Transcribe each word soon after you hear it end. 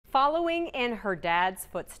Following in her dad's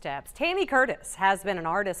footsteps, Tami Curtis has been an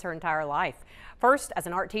artist her entire life. First as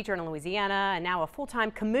an art teacher in Louisiana and now a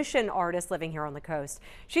full-time commission artist living here on the coast.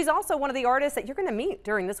 She's also one of the artists that you're going to meet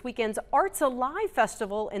during this weekend's Arts Alive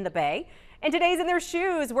Festival in the Bay. And today's In Their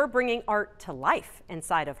Shoes, we're bringing art to life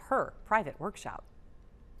inside of her private workshop.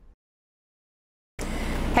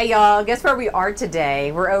 Hey y'all, guess where we are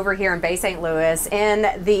today? We're over here in Bay St. Louis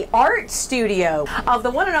in the art studio of the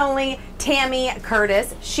one and only Tami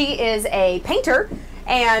Curtis. She is a painter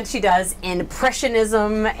and she does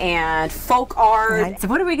impressionism and folk art. Right. So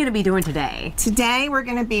what are we going to be doing today? Today we're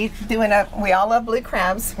going to be doing we all love blue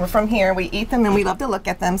crabs. We're from here, we eat them and we love to look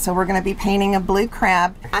at them. So we're going to be painting a blue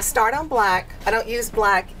crab. I start on black. I don't use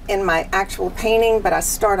black in my actual painting, but I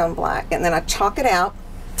start on black and then I chalk it out.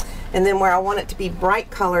 And then where I want it to be bright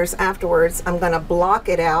colors afterwards, I'm going to block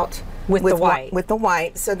it out with the white. With the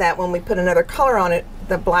white, so that when we put another color on it,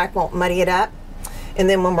 the black won't muddy it up. And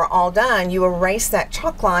then when we're all done, you erase that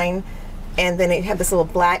chalk line, and then it have this little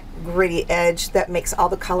black gritty edge that makes all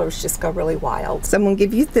the colors just go really wild. So I'm going to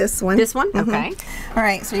give you this one. This one? Okay. All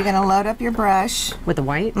right, so you're going to load up your brush. With the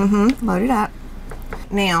white? Load it up.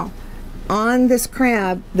 Now, on this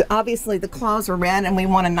crab, obviously the claws are red, and we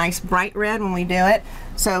want a nice bright red when we do it.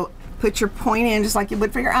 So put your point in just like you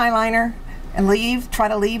would for your eyeliner and try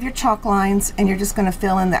to leave your chalk lines, and you're just going to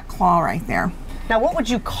fill in that claw right there. Now what would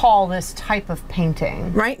you call this type of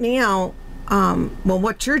painting? Right now, well,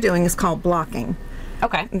 what you're doing is called blocking.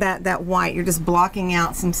 Okay. That white, you're just blocking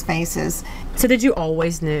out some spaces. So did you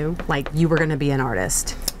always knew like you were going to be an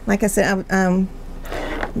artist? Like I said,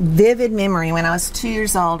 vivid memory. When I was 2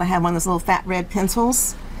 years old, I had one of those little fat red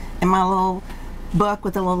pencils in my little book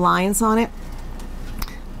with the little lines on it.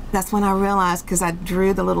 That's when I realized, because I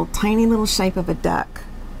drew the tiny little shape of a duck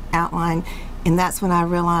outline, and that's when I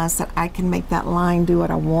realized that I can make that line do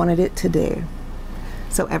what I wanted it to do.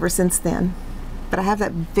 So ever since then. But I have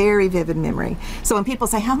that very vivid memory. So when people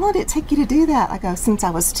say, how long did it take you to do that? I go, since I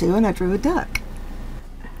was 2 and I drew a duck.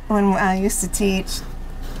 When I used to teach,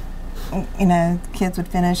 you know, kids would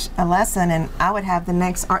finish a lesson and I would have the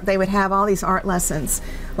next art. They would have all these art lessons.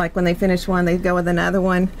 Like when they finish one, they'd go with another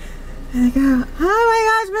one. And they go,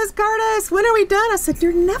 oh my gosh, Miss Curtis, when are we done? I said,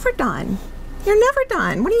 you're never done. You're never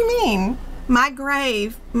done. What do you mean? My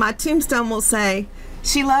grave, my tombstone will say,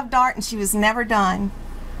 she loved art and she was never done.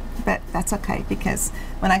 But that's okay, because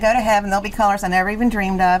when I go to heaven, there'll be colors I never even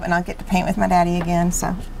dreamed of, and I'll get to paint with my daddy again,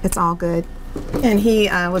 so it's all good. And he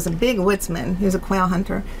was a big woodsman. He was a quail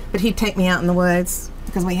hunter, but he'd take me out in the woods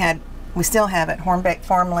because we still have it, Hornbeck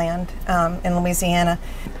farmland in Louisiana.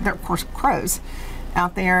 There are, of course, crows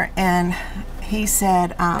out there, and he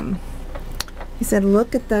said,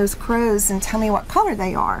 look at those crows and tell me what color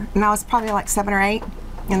they are. And I was probably like 7 or 8,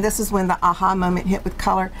 and this is when the aha moment hit with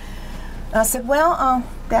color. And I said, well,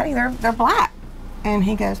 Daddy, they're black. And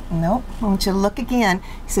he goes, nope, I want you to look again.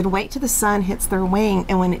 He said, wait till the sun hits their wing,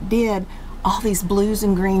 and when it did, all these blues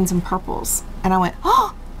and greens and purples. And I went,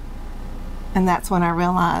 oh! And that's when I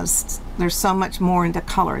realized there's so much more into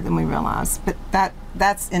color than we realize. But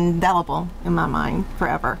that's indelible in my mind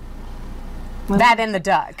forever. That and the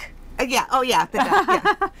duck. Yeah, oh yeah, the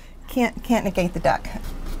duck, yeah. Can't negate the duck.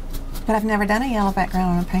 But I've never done a yellow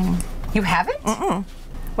background on a painting. You haven't? Mm-mm.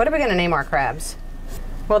 What are we going to name our crabs?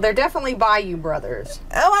 Well, they're definitely Bayou Brothers.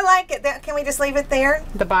 Oh, I like it. Can we just leave it there?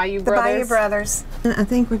 The Bayou Brothers? The Bayou Brothers. I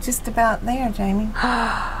think we're just about there, Jaimee.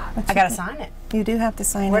 I got to sign it. You do have to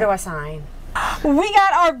sign it. Where do I sign? We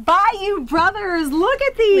got our Bayou Brothers. Look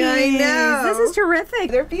at these. I know. This is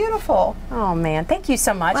terrific. They're beautiful. Oh, man. Thank you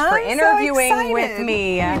so much for interviewing with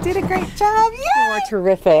me. You did a great job. Yay! You're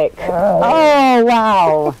terrific. Oh,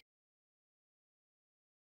 wow.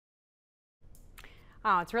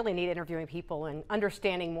 Oh, it's really neat interviewing people and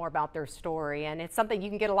understanding more about their story, and it's something you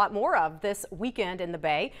can get a lot more of this weekend in the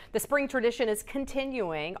Bay. The spring tradition is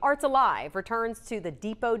continuing. Arts Alive returns to the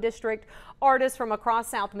Depot District. Artists from across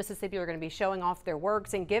South Mississippi are going to be showing off their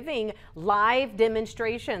works and giving live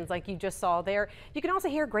demonstrations like you just saw there. You can also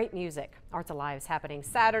hear great music. Arts Alive is happening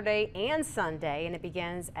Saturday and Sunday, and it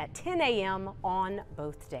begins at 10 a.m. on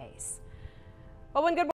both days. Well, good morning.